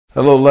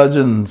Hello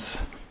legends,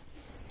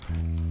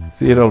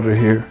 see it over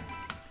here.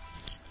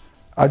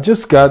 I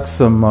just got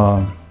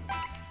some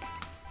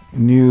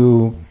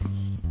new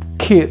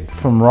kit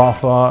from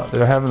Rapha.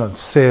 They're having a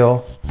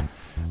sale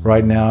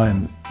right now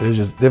and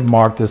they've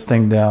marked this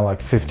thing down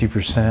like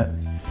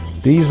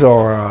 50%. These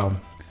are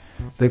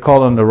they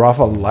call them the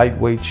Rapha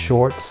Lightweight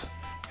shorts,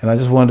 and I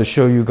just wanted to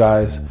show you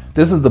guys.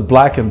 This is the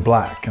black and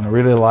black, and I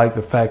really like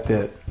the fact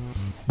that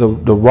the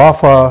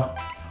Rapha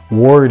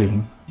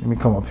wording, let me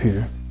come up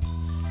here,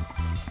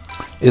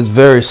 is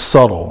very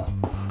subtle.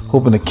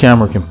 Hoping the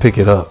camera can pick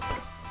it up.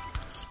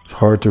 It's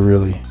hard to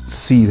really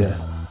see that.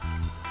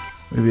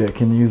 Maybe I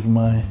can use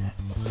my,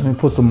 let me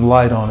put some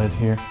light on it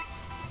here.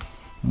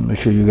 Make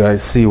sure you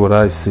guys see what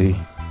I see.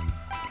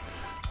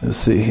 Let's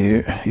see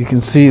here. You can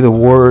see the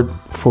word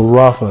for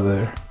Rapha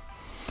there.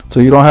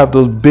 So you don't have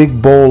those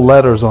big bold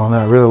letters on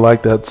there. I really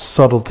like that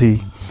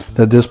subtlety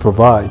that this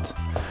provides.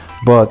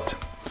 But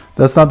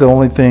that's not the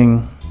only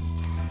thing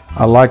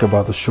I like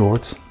about the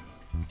shorts.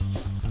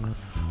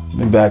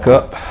 Let me back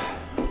up.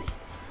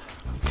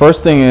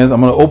 First thing is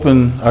I'm going to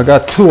open, I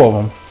got two of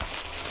them.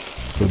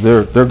 So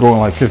they're going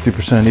like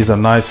 50%. These are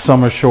nice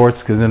summer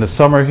shorts because in the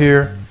summer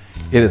here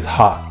it is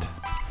hot.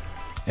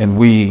 And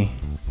we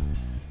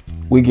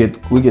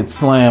get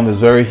slammed. It's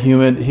very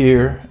humid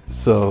here.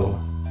 So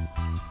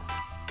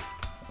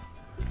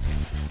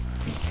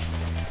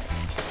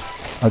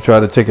I try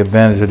to take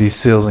advantage of these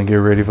sales and get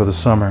ready for the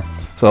summer.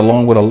 So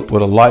along with a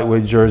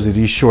lightweight jersey,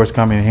 these shorts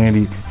come in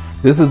handy.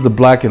 This is the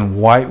black and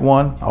white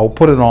one. I'll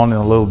put it on in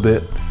a little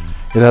bit.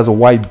 It has a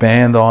white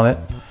band on it,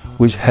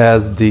 which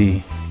has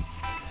the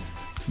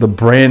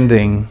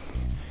branding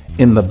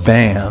in the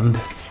band.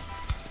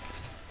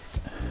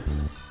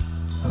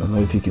 I don't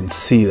know if you can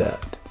see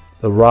that.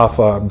 The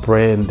Rapha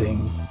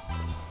branding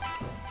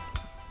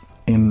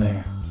in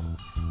there.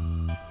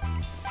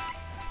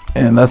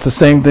 And that's the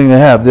same thing they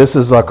have. This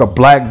is like a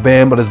black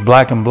band, but it's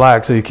black and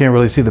black, so you can't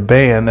really see the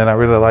band, and I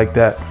really like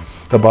that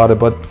about it.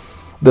 But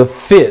the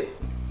fit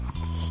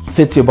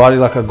fits your body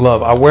like a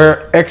glove. I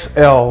wear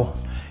XL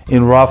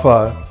in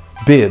Rapha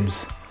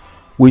bibs,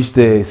 which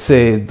they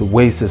say the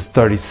waist is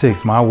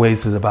 36. My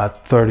waist is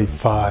about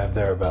 35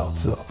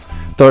 thereabouts, so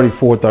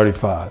 34,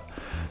 35.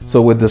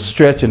 So with the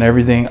stretch and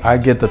everything, I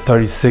get the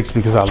 36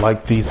 because I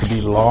like these to be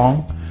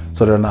long,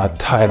 so they're not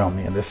tight on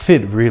me, and they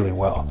fit really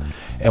well.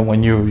 And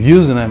when you're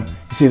using them,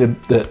 you see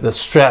the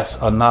straps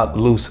are not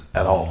loose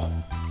at all.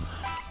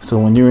 So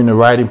when you're in the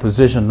riding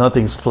position,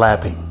 nothing's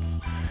flapping.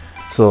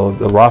 So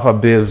the Rapha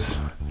bibs,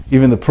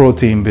 even the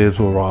protein bibs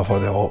with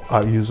Rapha,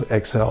 I use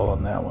XL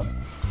on that one.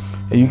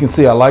 And you can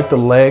see I like the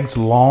legs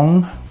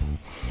long.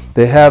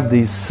 They have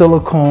these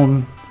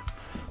silicone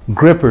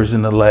grippers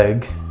in the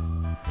leg.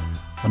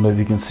 I don't know if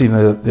you can see,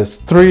 there's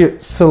 3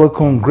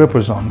 silicone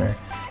grippers on there,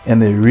 and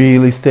they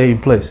really stay in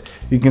place.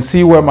 You can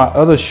see where my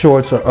other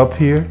shorts are up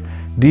here.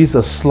 These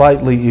are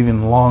slightly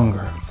even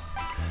longer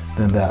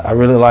than that. I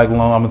really like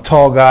long. I'm a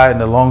tall guy, and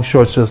the long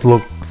shorts just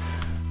look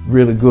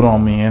really good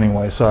on me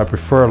anyway, so I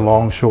prefer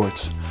long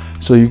shorts.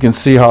 So you can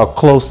see how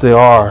close they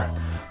are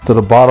to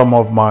the bottom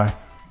of my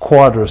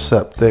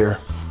quadricep there.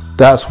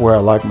 That's where I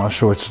like my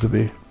shorts to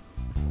be.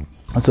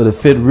 And so they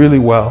fit really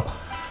well,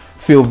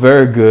 feel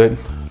very good,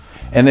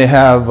 and they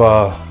have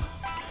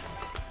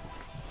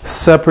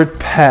separate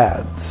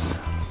pads.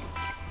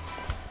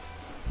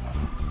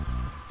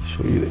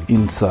 Show you the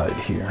inside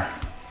here.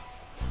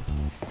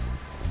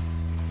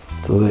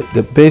 So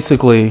they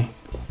basically,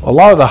 a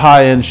lot of the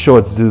high-end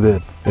shorts do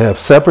this. They have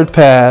separate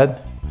pad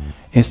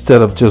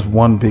instead of just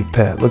one big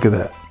pad. Look at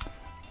that.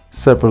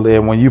 Separately,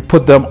 and when you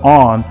put them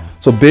on,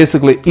 so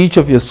basically each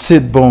of your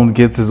sit bone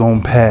gets its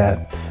own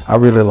pad. I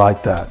really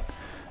like that.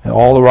 And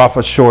all the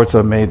Rapha shorts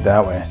are made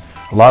that way.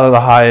 A lot of the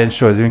high-end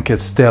shorts, even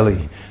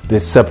Castelli, they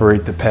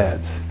separate the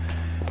pads.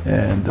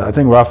 And I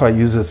think Rapha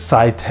uses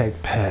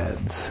Cytec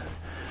pads.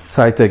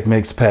 Cytec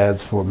makes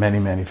pads for many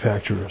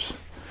manufacturers.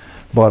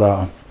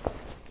 But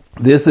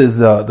this is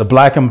the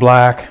black and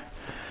black.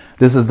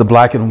 This is the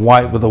black and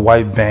white with a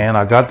white band.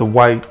 I got the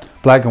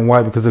black and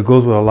white because it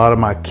goes with a lot of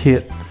my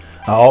kit.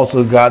 I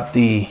also got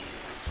the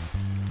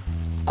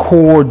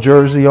core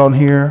jersey on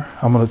here.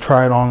 I'm going to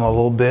try it on a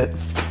little bit.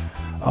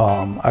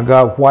 I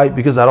got white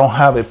because I don't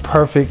have a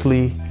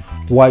perfectly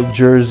white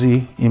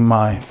jersey in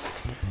my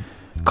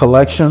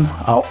collection.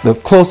 The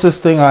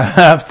closest thing I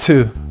have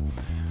to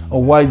a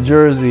white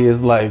jersey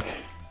is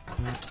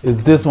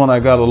this one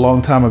I got a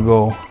long time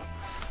ago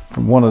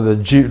from one of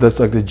that's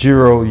like the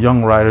Giro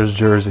Young Riders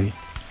jersey.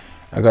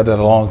 I got that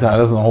a long time.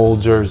 That's an old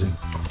jersey.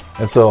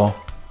 And so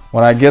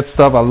when I get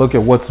stuff, I look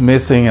at what's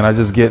missing, and I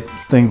just get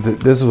things.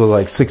 This was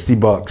like 60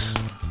 bucks,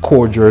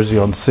 core jersey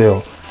on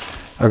sale.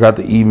 I got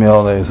the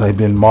email that had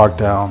been marked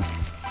down,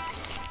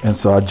 and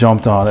so I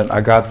jumped on it.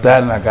 I got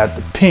that, and I got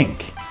the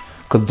pink,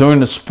 because during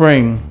the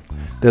spring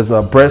there's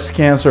a breast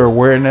cancer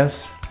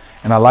awareness,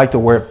 and I like to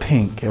wear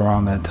pink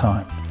around that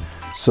time.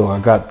 So I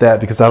got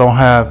that because I don't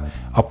have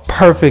a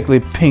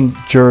perfectly pink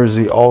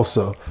jersey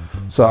also.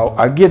 So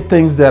I get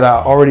things that I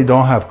already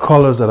don't have,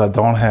 colors that I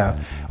don't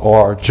have,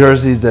 or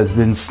jerseys that's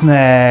been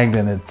snagged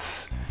and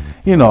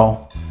you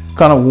know,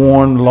 kind of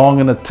worn, long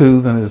in the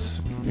tooth, and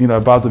is, you know,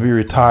 about to be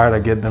retired. I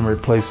get them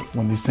replaced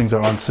when these things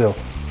are on sale.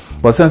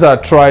 But since I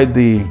tried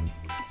the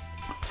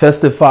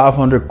Festive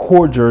 500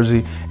 core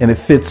jersey and it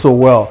fits so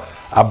well,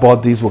 I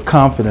bought these with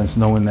confidence,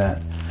 knowing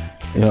that,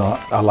 you know,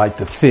 I like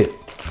the fit.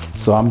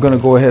 So I'm gonna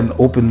go ahead and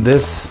open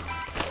this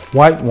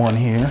white one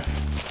here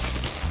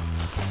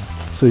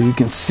so you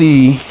can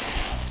see.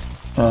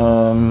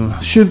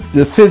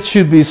 The fit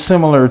should be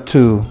similar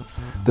to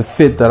the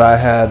fit that I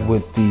had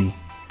with the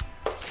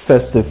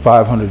Festive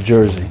 500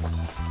 jersey.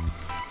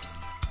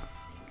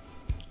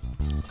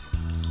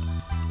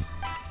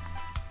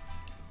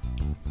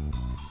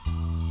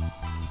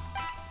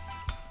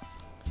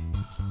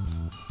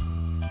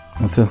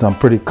 And since I'm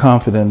pretty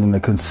confident in the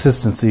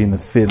consistency and the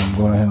fit, I'm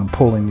going ahead and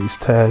pulling these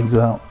tags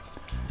out.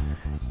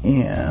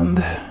 And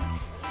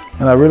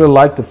I really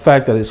like the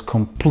fact that it's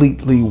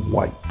completely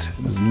white.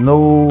 There's no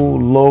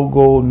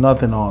logo,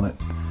 nothing on it.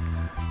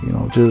 You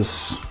know,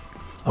 just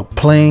a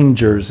plain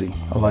jersey.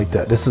 I like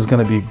that. This is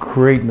going to be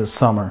great in the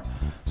summer.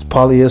 It's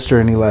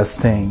polyester and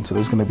elastane, so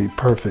it's going to be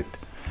perfect.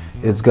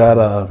 It's got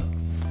a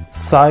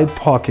side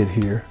pocket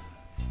here.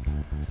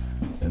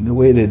 And the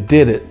way they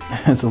did it,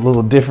 it's a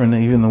little different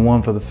than even the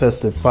one for the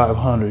Festive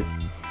 500.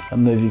 I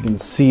don't know if you can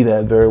see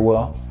that very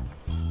well.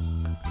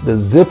 The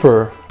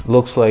zipper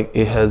looks like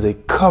it has a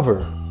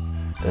cover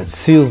that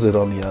seals it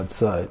on the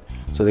outside.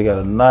 So they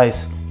got a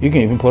nice, you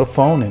can even put a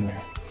phone in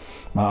there.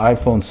 My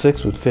iPhone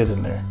 6 would fit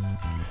in there.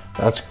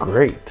 That's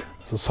great.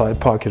 It's a side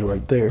pocket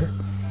right there.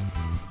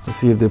 Let's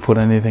see if they put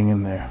anything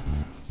in there.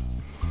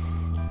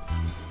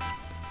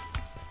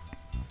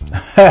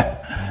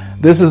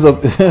 This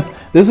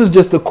is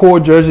just a core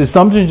jersey.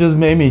 Something just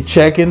made me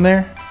check in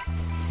there.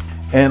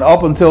 And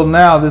up until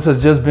now, this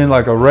has just been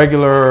like a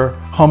regular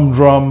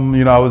humdrum.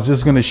 You know, I was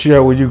just going to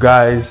share with you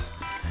guys,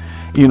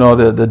 you know,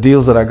 the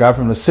deals that I got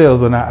from the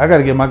sales. But now I got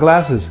to get my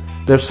glasses.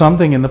 There's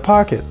something in the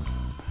pocket.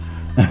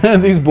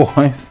 These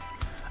boys.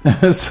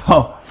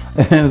 So,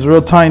 and it's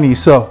real tiny.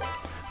 So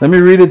let me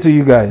read it to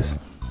you guys.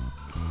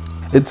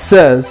 It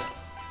says,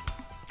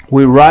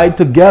 "We ride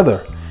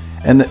together."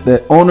 And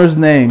the owner's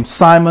name,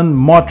 Simon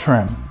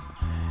Mottram.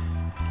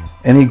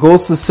 And he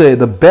goes to say,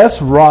 "The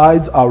best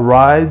rides are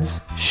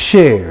rides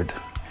shared,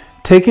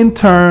 taking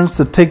turns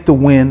to take the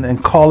wind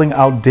and calling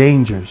out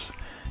dangers,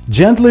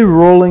 gently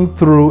rolling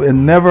through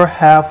and never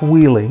half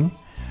wheeling,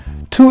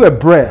 two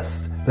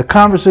abreast. The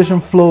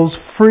conversation flows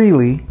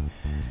freely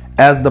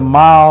as the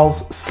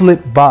miles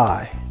slip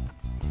by.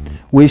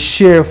 We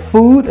share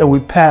food and we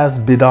pass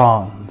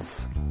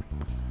bidons.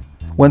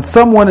 When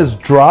someone is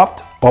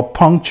dropped or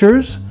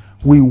punctures,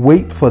 we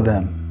wait for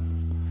them.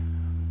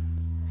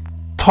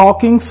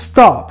 Talking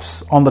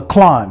stops on the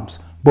climbs,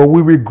 but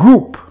we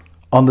regroup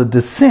on the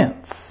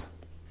descents.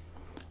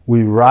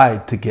 We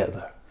ride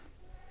together."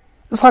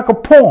 It's like a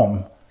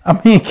poem. I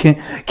mean,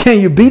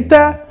 can you beat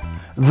that?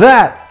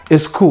 That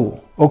is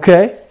cool,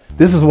 okay?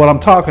 This is what I'm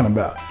talking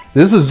about.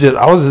 This is just,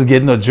 I was just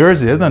getting a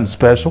jersey. There's nothing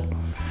special.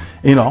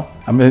 You know,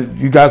 I mean,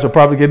 you guys are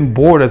probably getting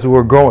bored as we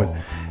were going.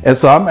 And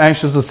so I'm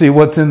anxious to see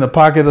what's in the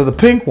pocket of the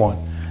pink one.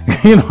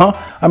 You know,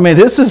 I mean,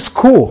 this is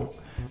cool.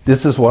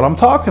 This is what I'm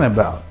talking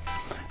about.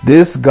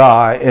 This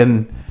guy,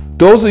 and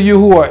those of you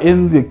who are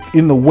in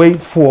the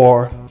wait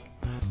for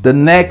the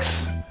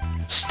next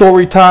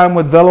story time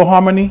with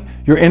Veloharmony,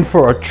 you're in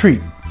for a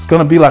treat. It's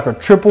going to be like a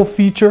triple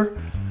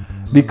feature,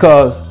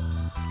 because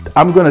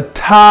I'm going to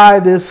tie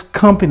this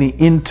company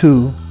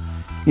into,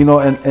 you know,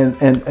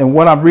 and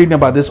what I'm reading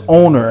about this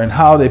owner and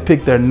how they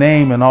pick their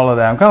name and all of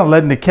that. I'm kind of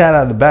letting the cat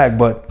out of the bag,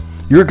 but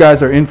your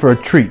guys are in for a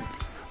treat.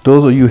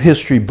 Those are you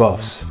history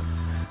buffs.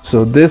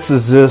 So this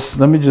is just,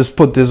 let me just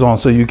put this on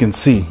so you can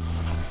see.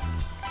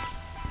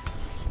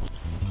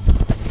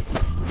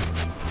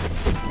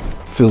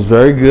 Feels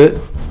very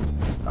good.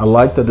 I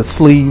like that the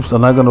sleeves are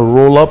not going to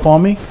roll up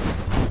on me.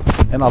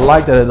 And I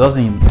like that it doesn't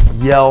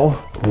even yell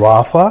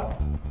Rapha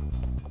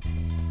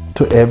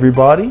to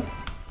everybody.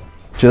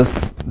 Just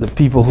the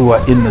people who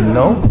are in the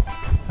know.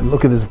 And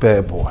look at this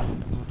bad boy.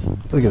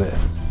 Look at that.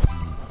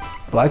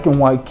 Black and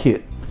white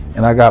kit.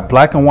 And I got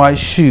black and white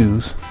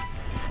shoes.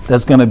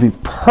 That's going to be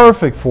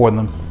perfect for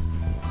them.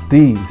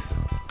 These.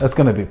 That's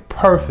going to be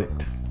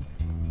perfect.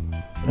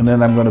 And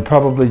then I'm going to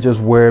probably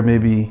just wear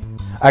maybe,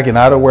 I can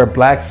either wear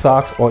black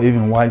socks or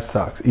even white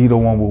socks. Either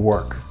one will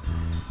work.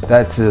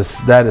 That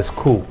is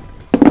cool.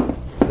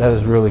 That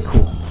is really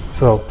cool.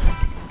 So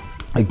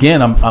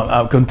again,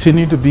 I'm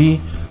continue to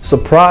be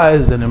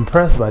surprised and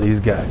impressed by these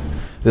guys.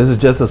 This is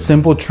just a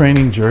simple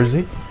training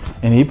jersey,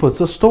 and he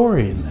puts a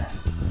story in there.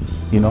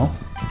 You know,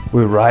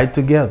 we ride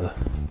together.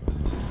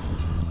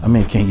 I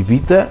mean, can you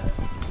beat that?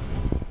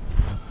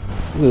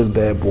 Look at that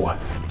bad boy.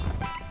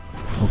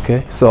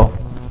 Okay, so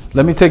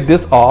let me take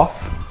this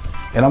off,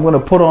 and I'm gonna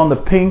put on the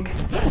pink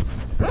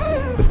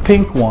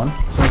one.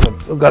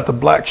 So I've got the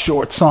black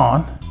shorts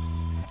on,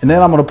 and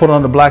then I'm gonna put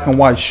on the black and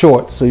white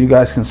shorts so you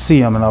guys can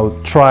see them, and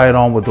I'll try it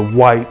on with the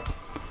white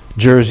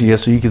jersey here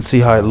so you can see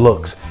how it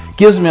looks.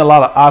 Gives me a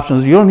lot of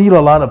options. You don't need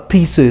a lot of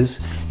pieces.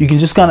 You can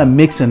just kind of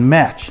mix and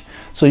match.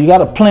 So you got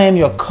to plan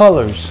your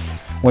colors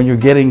when you're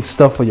getting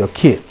stuff for your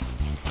kid.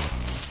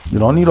 You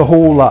don't need a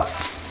whole lot.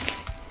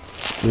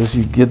 Just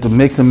you get to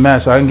mix and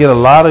match. I can get a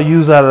lot of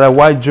use out of that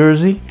white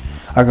jersey.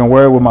 I can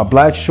wear it with my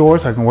black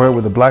shorts. I can wear it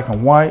with the black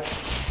and white.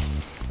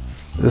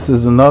 This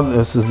is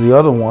the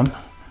other one.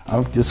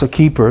 It's a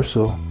keeper,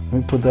 so let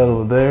me put that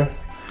over there.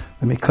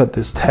 Let me cut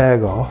this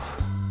tag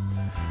off.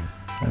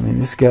 I mean,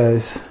 these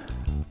guys,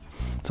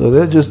 so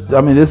they're just,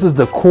 I mean, this is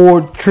the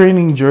core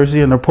training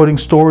jersey, and they're putting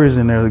stories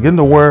in there. They're getting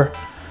to wear,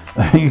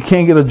 you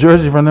can't get a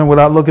jersey from them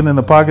without looking in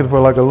the pocket for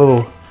like a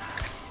little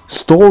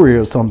story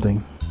or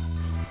something.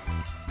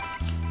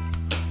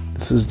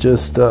 This is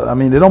just, I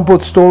mean, they don't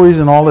put stories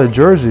in all their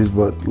jerseys,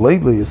 but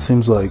lately it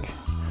seems like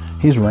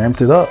he's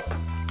ramped it up.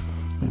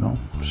 You know,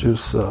 it's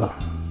just,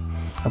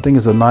 I think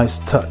it's a nice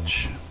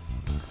touch.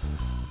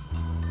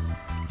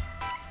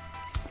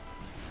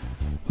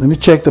 Let me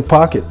check the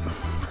pocket,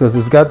 because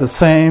it's got the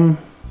same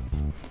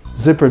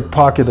zippered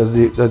pocket as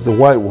the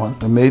white one.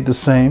 They made the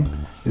same.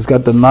 It's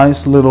got the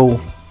nice little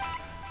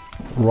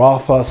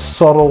Rapha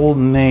subtle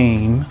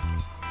name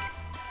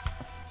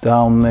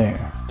down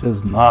there.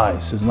 Just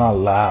nice. It's not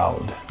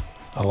loud.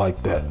 I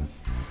like that.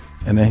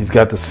 And then he's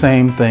got the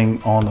same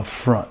thing on the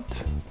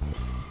front.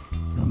 I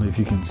don't know if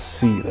you can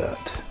see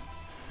that.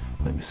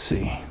 Let me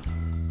see.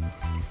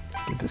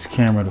 Get this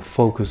camera to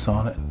focus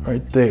on it.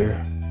 Right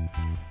there.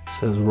 It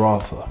says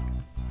Rapha.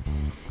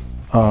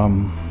 Let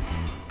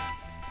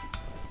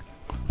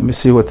me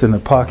see what's in the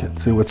pocket.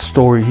 See what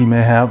story he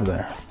may have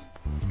there.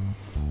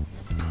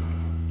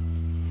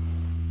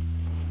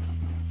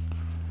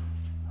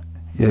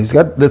 Yeah, it's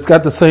got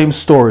the same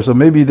story. So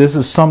maybe this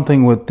is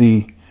something with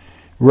the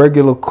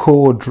regular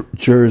core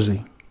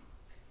jersey.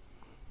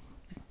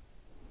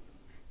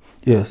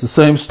 Yeah, it's the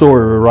same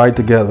story. We're right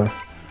together,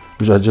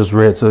 which I just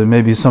read. So it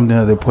may be something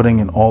that they're putting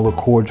in all the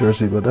core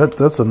jersey, but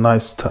that's a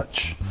nice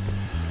touch.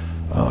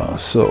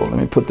 So let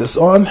me put this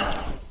on.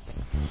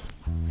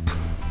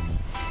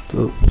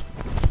 So,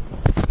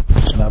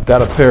 and I've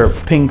got a pair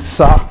of pink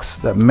socks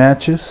that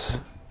matches.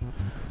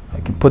 I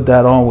can put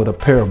that on with a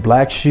pair of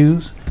black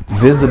shoes.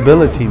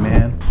 Visibility,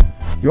 man.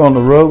 You're on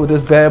the road with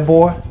this bad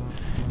boy.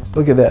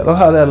 Look at that. Look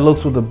how that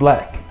looks with the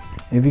black.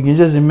 If you can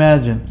just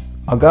imagine,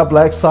 I got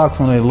black socks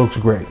on. It looks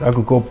great. I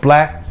could go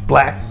black,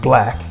 black,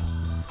 black.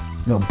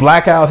 You know,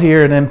 black out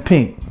here and then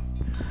pink.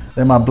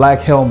 Then my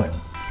black helmet.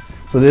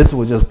 So this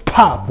will just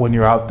pop when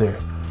you're out there.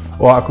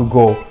 Or I could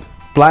go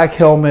black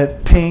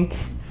helmet, pink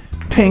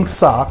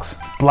socks,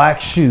 black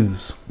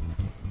shoes.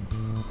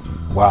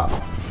 Wow,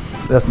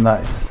 that's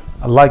nice.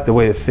 I like the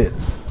way it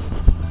fits.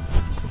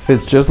 It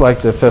fits just like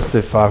the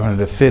Festive 500.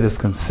 The fit is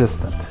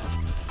consistent.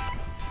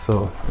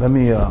 So let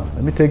me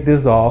take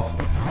this off.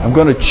 I'm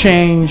going to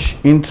change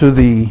into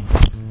the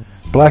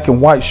black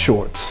and white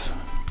shorts.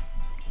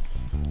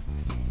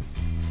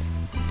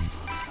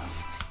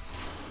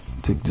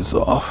 Take this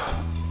off.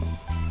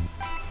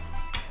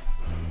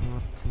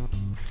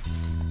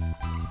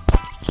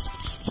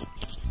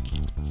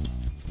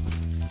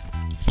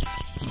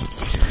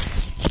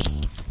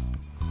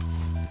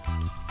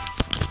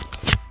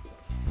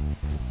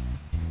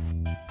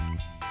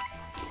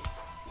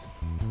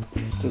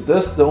 So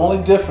this, the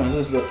only difference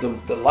is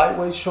the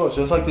lightweight shorts,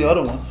 just like the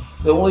other one.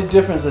 The only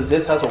difference is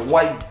this has a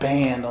white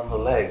band on the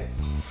leg,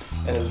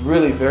 and it's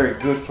really very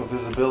good for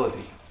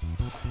visibility.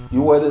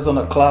 You wear this on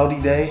a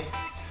cloudy day,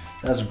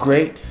 that's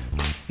great.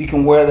 You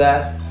can wear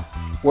that,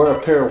 wear a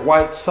pair of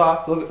white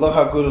socks. Look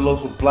how good it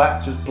looks with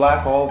black, just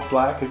black, all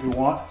black if you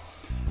want.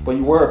 But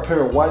you wear a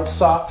pair of white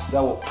socks,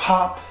 that will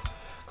pop,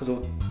 because it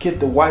will get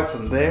the white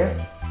from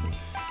there.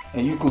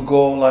 And you could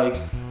go like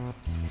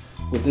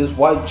with this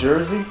white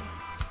jersey.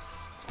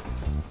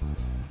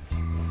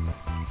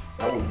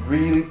 That would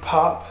really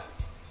pop.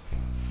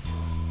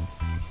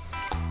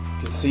 You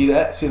can see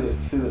that. See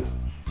the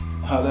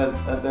how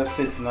that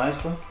fits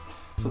nicely.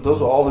 So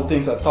those are all the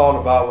things I thought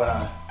about when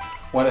I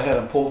went ahead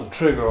and pulled the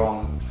trigger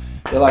on them.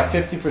 They're like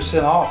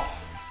 50% off.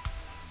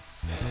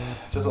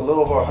 Just a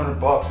little over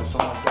 $100 or something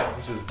like that,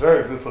 which is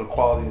very good for the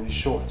quality of these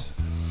shorts.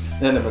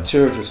 Then the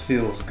material just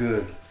feels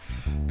good.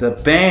 The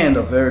band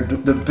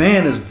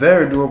is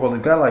very durable.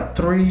 They've got like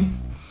 3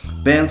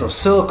 bands of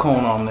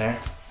silicone on there,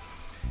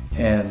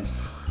 and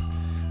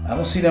I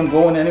don't see them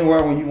going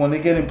anywhere when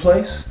they get in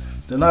place.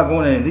 They're not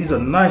going in. These are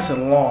nice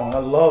and long. I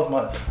love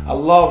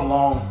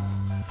long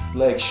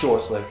leg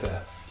shorts like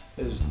that.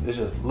 It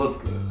just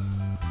look good.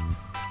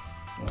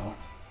 You know,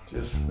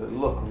 it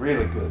look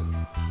really good.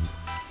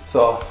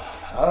 So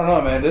I don't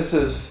know, man. This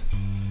is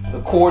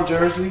the core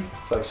jersey.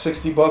 It's like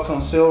 $60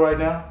 on sale right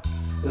now.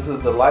 This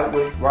is the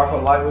lightweight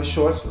Rapha lightweight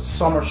shorts, the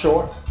summer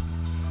short.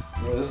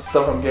 You know, this is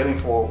stuff I'm getting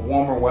for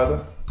warmer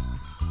weather.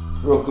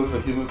 Real good for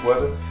humid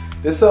weather.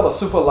 They sell a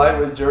super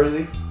lightweight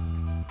jersey.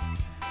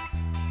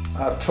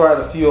 I've tried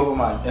a few of them.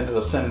 I ended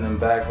up sending them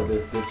back, but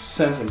they've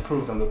since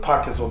improved them. The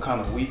pockets were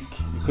kind of weak.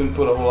 You couldn't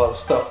put a whole lot of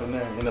stuff in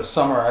there. In the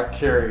summer, I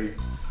carried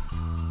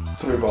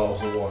 3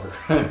 bottles of water.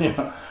 You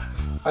know,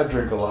 I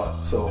drink a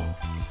lot, so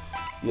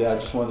yeah, I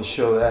just wanted to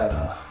show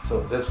that.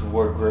 So this would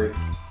work great.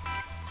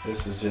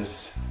 This is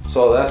just,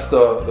 so that's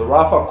the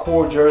Rapha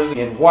core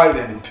jersey in white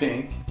and in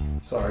pink,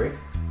 sorry.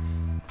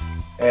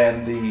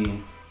 And the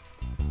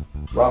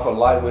Rapha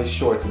Lightweight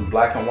shorts in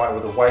black and white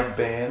with a white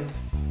band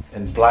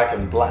and black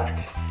and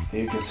black.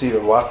 And you can see the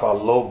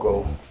Rapha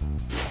logo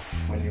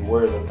when you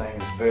wear the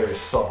thing. It's very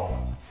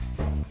subtle.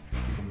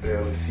 You can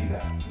barely see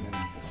that. Let me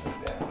just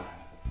sit down.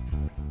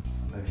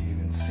 I don't know if you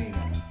can see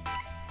that.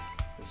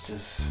 It's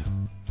just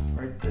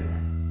right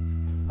there.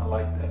 I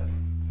like that.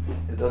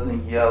 It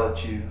doesn't yell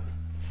at you.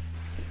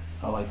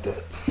 I like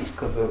that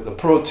because the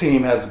pro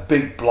team has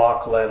big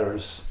block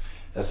letters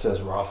that says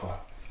Rapha.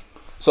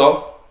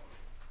 So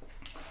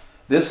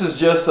this is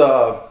just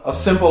a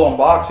simple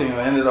unboxing.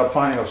 I ended up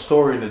finding a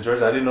story in the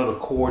jersey. I didn't know the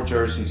core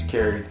jerseys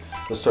carried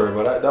the story,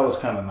 but that was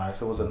kind of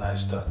nice. It was a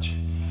nice touch,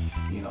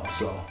 you know.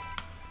 So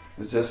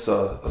it's just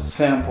a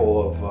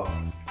sample of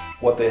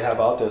what they have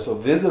out there. So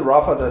visit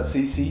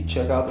rapha.cc,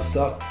 check out the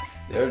stuff.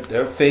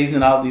 They're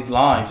phasing out these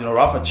lines. You know,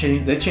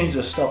 Rapha they change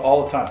their stuff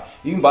all the time.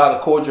 You can buy the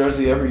core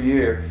jersey every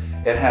year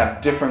and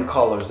have different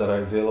colors that are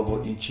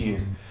available each year.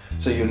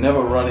 So you'll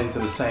never run into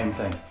the same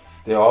thing.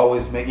 They're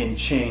always making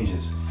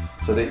changes.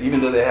 So that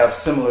even though they have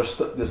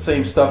the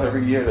same stuff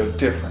every year, they're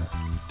different.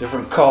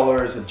 Different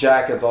colors, the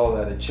jackets, all of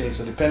that, it changes.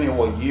 So depending on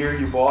what year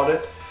you bought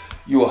it,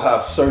 you will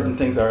have certain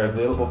things that are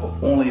available for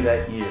only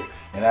that year.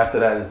 And after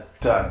that, it's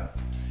done.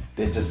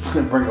 They just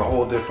bring a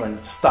whole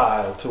different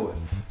style to it.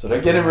 So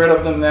they're getting rid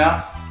of them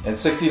now, and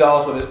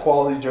 $60 for this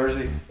quality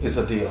jersey is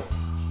a deal.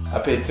 I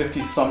paid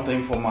 50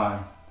 something for my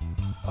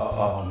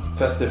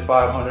Festive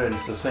 500, and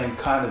it's the same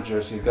kind of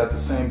jersey. It's got the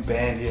same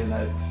band here and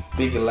that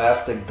big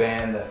elastic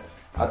band that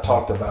I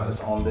talked about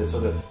is on this.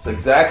 So it's the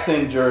exact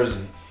same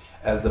jersey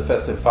as the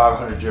Festive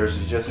 500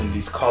 jersey, just in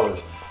these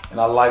colors. And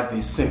I like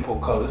these simple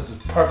colors. This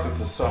is perfect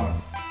for summer.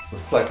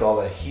 Reflect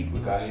all that heat we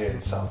got here in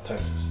South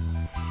Texas.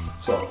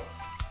 So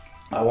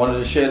I wanted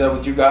to share that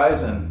with you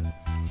guys, and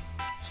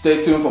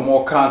stay tuned for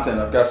more content.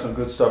 I've got some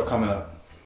good stuff coming up.